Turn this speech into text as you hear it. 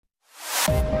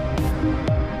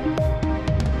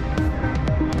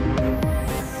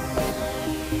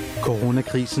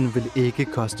Coronakrisen vil ikke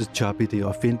koste job i det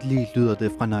offentlige, lyder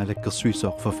det fra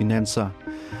naalakkersuisoq for finanser.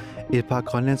 Et par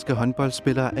grønlandske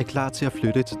håndboldspillere er klar til at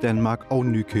flytte til Danmark og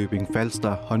Nykøbing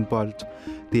Falster håndbold.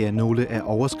 Det er nogle af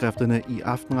overskrifterne i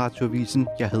Aften Radioavisen.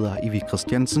 Jeg hedder Ivi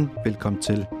Christiansen. Velkommen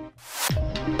til.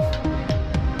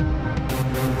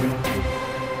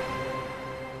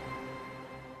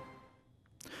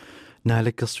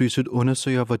 Naalakkersuisut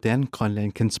undersøger, hvordan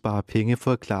Grønland kan spare penge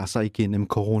for at klare sig igennem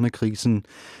coronakrisen.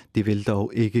 Det vil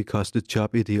dog ikke koste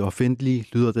job i det offentlige,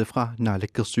 lyder det fra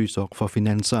naalakkersuisoq for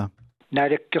finanser.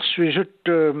 Naalakkersuisut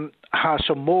har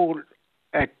som mål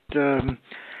at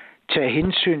tage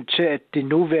hensyn til, at det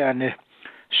nuværende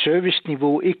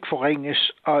serviceniveau ikke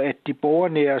forringes, og at de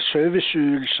borgernære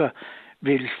serviceydelser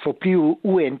vil forblive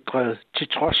uændret, til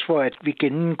trods for, at vi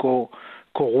gennemgår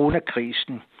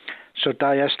coronakrisen. Så der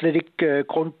er slet ikke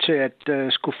grund til at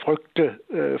skulle frygte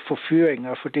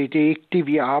forfyringer, for det er ikke det,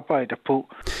 vi arbejder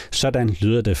på. Sådan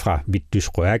lyder det fra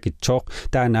Radioa,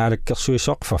 der er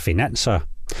naalakkersuisoq for finanser.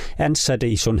 Ansatte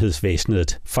i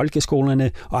sundhedsvæsenet,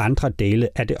 folkeskolerne og andre dele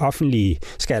af det offentlige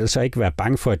skal altså ikke være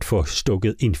bange for at få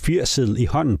stukket en fyrseddel i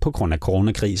hånden på grund af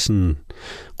coronakrisen.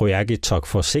 Radioavisen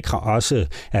forsikrer også,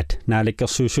 at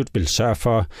naalakkersuisut vil sørge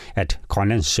for, at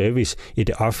Grønlands service i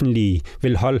det offentlige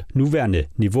vil holde nuværende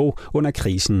niveau under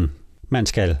krisen. Man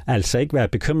skal altså ikke være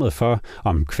bekymret for,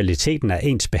 om kvaliteten af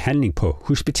ens behandling på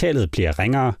hospitalet bliver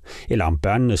ringere, eller om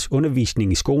børnenes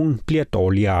undervisning i skolen bliver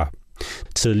dårligere.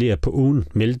 Tidligere på ugen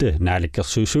meldte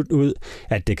naalakkersuisut ud,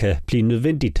 at det kan blive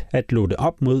nødvendigt at låne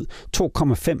op mod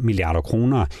 2,5 milliarder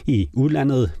kroner i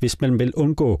udlandet, hvis man vil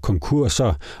undgå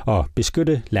konkurser og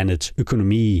beskytte landets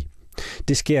økonomi.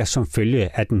 Det sker som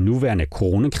følge af den nuværende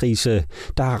coronakrise,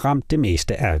 der har ramt det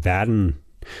meste af verden.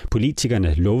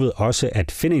 Politikerne lovede også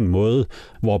at finde en måde,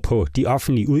 hvorpå de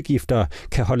offentlige udgifter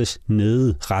kan holdes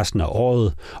nede resten af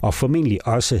året, og formentlig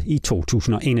også i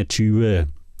 2021.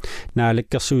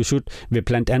 Naalakkersuisut vil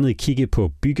blandt andet kigge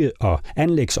på bygge- og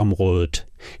anlægsområdet.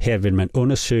 Her vil man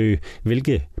undersøge,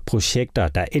 hvilke projekter,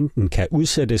 der enten kan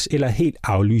udsættes eller helt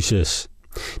aflyses.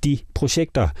 De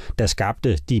projekter, der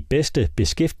skabte de bedste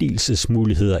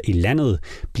beskæftigelsesmuligheder i landet,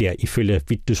 bliver ifølge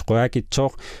Radioa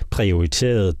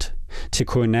prioriteret. Til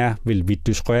KNR vil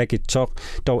Radioa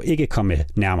dog ikke komme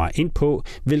nærmere ind på,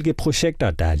 hvilke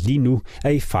projekter, der lige nu er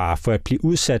i fare for at blive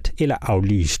udsat eller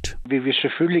aflyst. Vi vil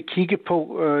selvfølgelig kigge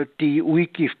på de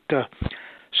udgifter,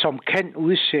 som kan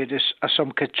udsættes og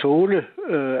som kan tåle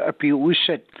at blive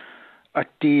udsat, og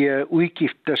de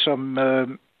udgifter, som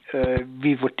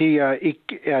vi vurderer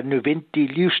ikke er nødvendige,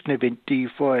 livsnødvendige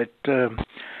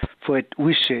for at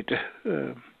udsætte.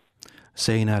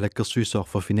 Sagde naalakkersuisoq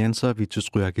for finanser,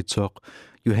 Radioa.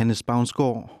 Johannes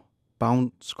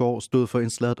Bavnsgaard stod for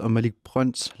indslaget, og Malik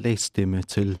Brøns lagde stemme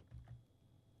til.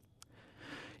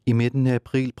 I midten af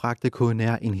april bragte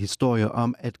KNR en historie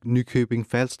om, at Nykøbing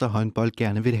Falster håndbold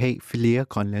gerne vil have flere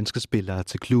grønlandske spillere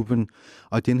til klubben,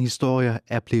 og den historie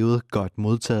er blevet godt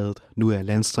modtaget. Nu er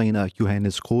landstræner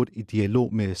Johannes Groth i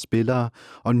dialog med spillere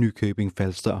og Nykøbing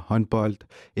Falster håndbold.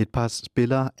 Et par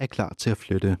spillere er klar til at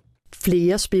flytte.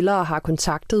 Flere spillere har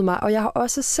kontaktet mig, og jeg har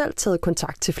også selv taget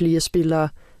kontakt til flere spillere.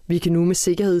 Vi kan nu med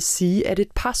sikkerhed sige, at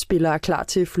et par spillere er klar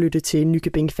til at flytte til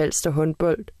Nykøbing Falster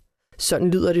håndbold.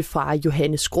 Sådan lyder det fra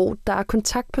Johannes Groth, der er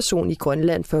kontaktperson i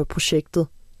Grønland for projektet.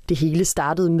 Det hele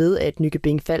startede med, at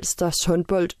Nykøbing Falsters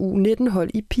håndbold U19-hold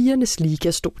i pigernes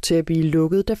liga stod til at blive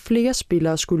lukket, da flere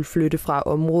spillere skulle flytte fra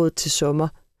området til sommer.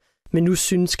 Men nu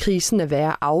synes krisen at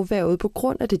være afværget på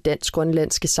grund af det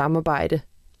dansk-grønlandske samarbejde.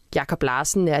 Jakob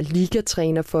Larsen er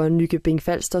ligatræner for Nykøbing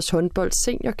Falsters håndbold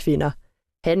seniorkvinder.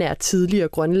 Han er tidligere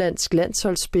grønlandsk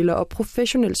landsholdsspiller og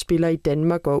professionel spiller i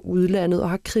Danmark og udlandet og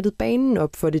har kridtet banen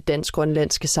op for det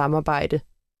dansk-grønlandske samarbejde.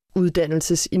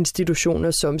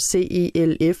 Uddannelsesinstitutioner som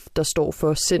CELF, der står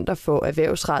for Center for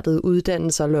Erhvervsrettede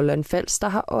Uddannelser Lolland Falster,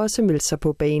 har også meldt sig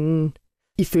på banen.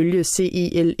 Ifølge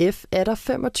CELF er der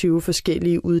 25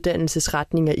 forskellige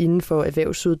uddannelsesretninger inden for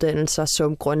erhvervsuddannelser,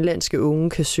 som grønlandske unge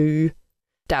kan søge.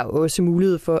 Der er også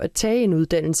mulighed for at tage en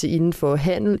uddannelse inden for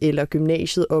handel eller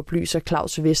gymnasiet, oplyser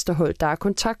Claus Vesterholt, der er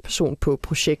kontaktperson på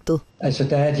projektet. Altså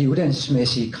der er de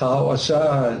uddannelsesmæssige krav, og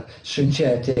så synes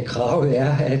jeg, at kravet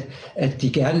er, at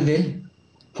de gerne vil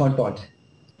håndbold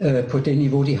på det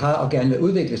niveau, de har, og gerne vil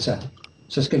udvikle sig.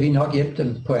 Så skal vi nok hjælpe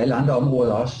dem på alle andre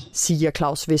områder også, siger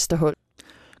Claus Vesterholt.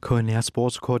 KNR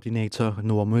sportskoordinator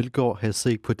Nora Mølgaard havde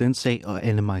set på den sag, og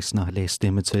Anne Meisner lagde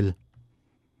stemme til.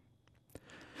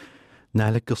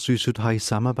 Naalakkersuisut har i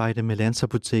samarbejde med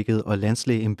Landsapoteket og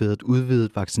Landslægeembedet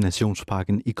udvidet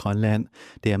vaccinationspakken i Grønland.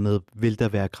 Dermed vil der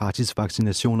være gratis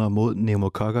vaccinationer mod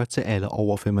pneumokokker til alle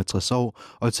over 65 år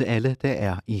og til alle, der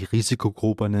er i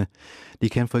risikogrupperne. De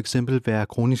kan for eksempel være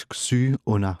kronisk syge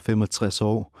under 65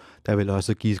 år. Der vil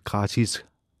også gives gratis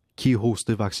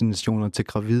kihostevaccinationer til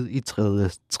gravide i 3.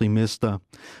 trimester.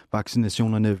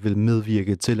 Vaccinationerne vil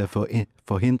medvirke til at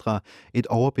forhindre et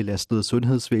overbelastet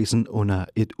sundhedsvæsen under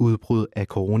et udbrud af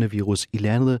coronavirus i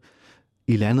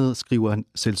landet, skriver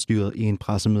selvstyret i en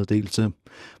pressemeddelelse.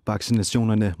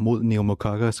 Vaccinationerne mod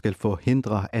pneumokokker skal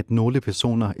forhindre, at nogle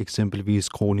personer, eksempelvis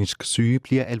kronisk syge,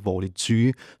 bliver alvorligt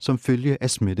syge som følge af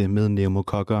smitte med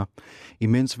pneumokokker.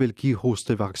 Imens vil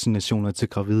kihostevaccinationer til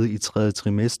gravide i 3.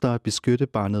 trimester beskytte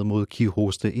barnet mod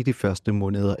kihoste i de første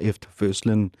måneder efter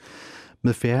fødslen.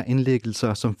 Med færre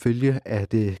indlæggelser som følge af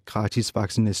de gratis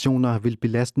vaccinationer vil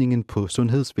belastningen på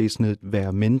sundhedsvæsenet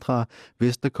være mindre,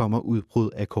 hvis der kommer udbrud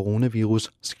af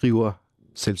coronavirus, skriver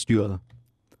selvstyret.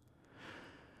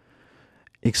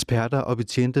 Eksperter og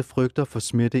betjente frygter for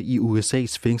smitte i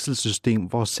USA's fængselssystem,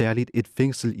 hvor særligt et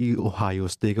fængsel i Ohio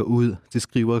stikker ud. Det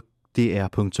skriver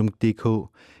dr.dk.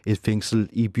 Et fængsel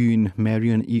i byen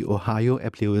Marion i Ohio er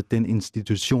blevet den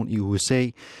institution i USA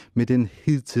med den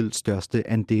hidtil største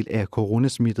andel af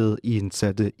coronasmittede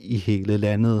indsatte i hele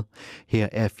landet. Her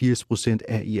er 80%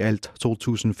 af i alt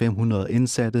 2.500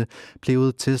 indsatte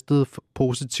blevet testet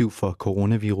positiv for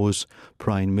coronavirus.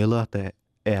 Brian Miller, der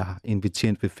er en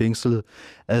betjent ved fængslet,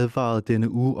 advarede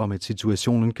denne uge om, at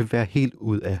situationen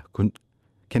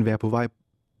kan være på vej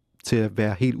til at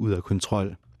være helt ud af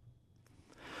kontrol.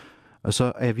 Og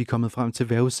så er vi kommet frem til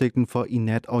vejrudsigten for i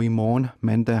nat og i morgen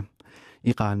mandag.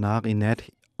 I Rannar i nat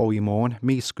og i morgen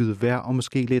mest skyet vejr og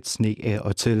måske lidt sne af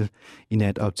og til. I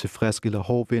nat op til frisk eller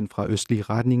hård vind fra østlige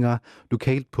retninger.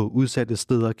 Lokalt på udsatte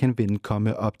steder kan vinden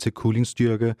komme op til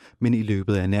kuldingstyrke, men i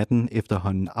løbet af natten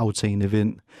efterhånden aftagende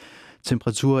vind.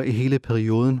 Temperaturer i hele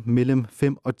perioden mellem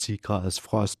 5 og 10 graders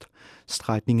frost.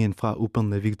 Strækningen fra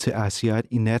Upernavik til Asiat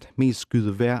i nat mest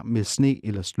skyet vejr med sne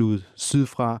eller slud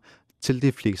sydfra til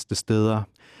de fleste steder.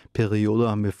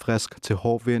 Perioder med frisk til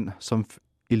hård vind, som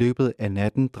i løbet af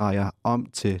natten drejer om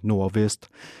til nordvest.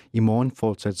 I morgen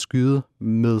fortsat skyet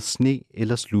med sne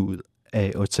eller slud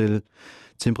af og til.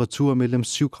 Temperatur mellem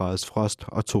 7 graders frost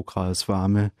og 2 graders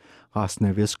varme. Resten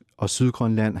af Vest- og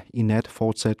Sydgrønland i nat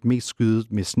fortsat mest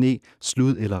skyet med sne,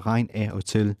 slud eller regn af og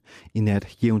til. I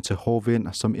nat jævn til hård vind,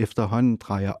 som efterhånden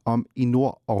drejer om i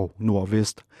nord og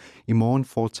nordvest. I morgen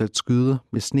fortsat skyde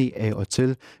med sne af og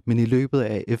til, men i løbet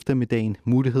af eftermiddagen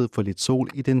mulighed for lidt sol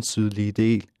i den sydlige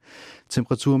del.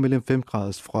 Temperatur mellem 5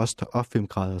 graders frost og 5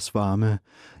 graders varme.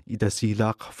 I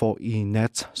Tasiilaq får i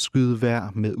nat skyde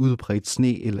vejr med udbredt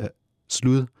sne eller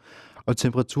slud og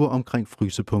temperatur omkring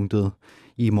frysepunktet.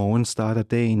 I morgen starter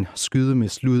dagen skyde med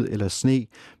slud eller sne,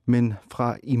 men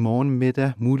fra i morgen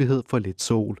middag mulighed for lidt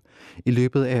sol. I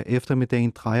løbet af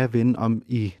eftermiddagen drejer vinden om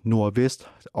i nordvest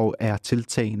og er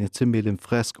tiltagende til mellem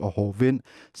frisk og hård vind,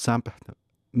 samt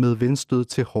med vindstød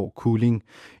til hård kuling.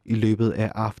 I løbet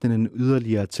af aftenen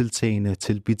yderligere tiltagende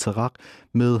til bitterrak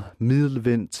med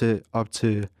middelvind til op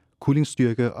til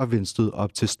kuldingstyrke og vindstød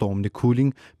op til stormende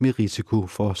kuling med risiko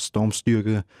for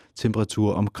stormstyrke.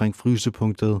 Temperatur omkring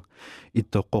frysepunktet.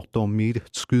 Et dormit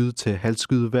skyde til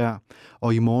halvskyde vejr,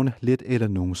 og i morgen lidt eller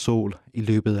nogen sol. I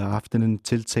løbet af aftenen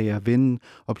tiltager vinden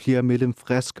og bliver mellem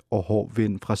frisk og hård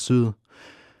vind fra syd.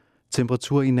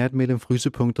 Temperatur i nat mellem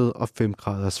frysepunktet og 5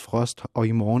 graders frost, og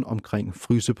i morgen omkring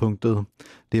frysepunktet.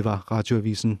 Det var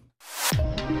Radioavisen.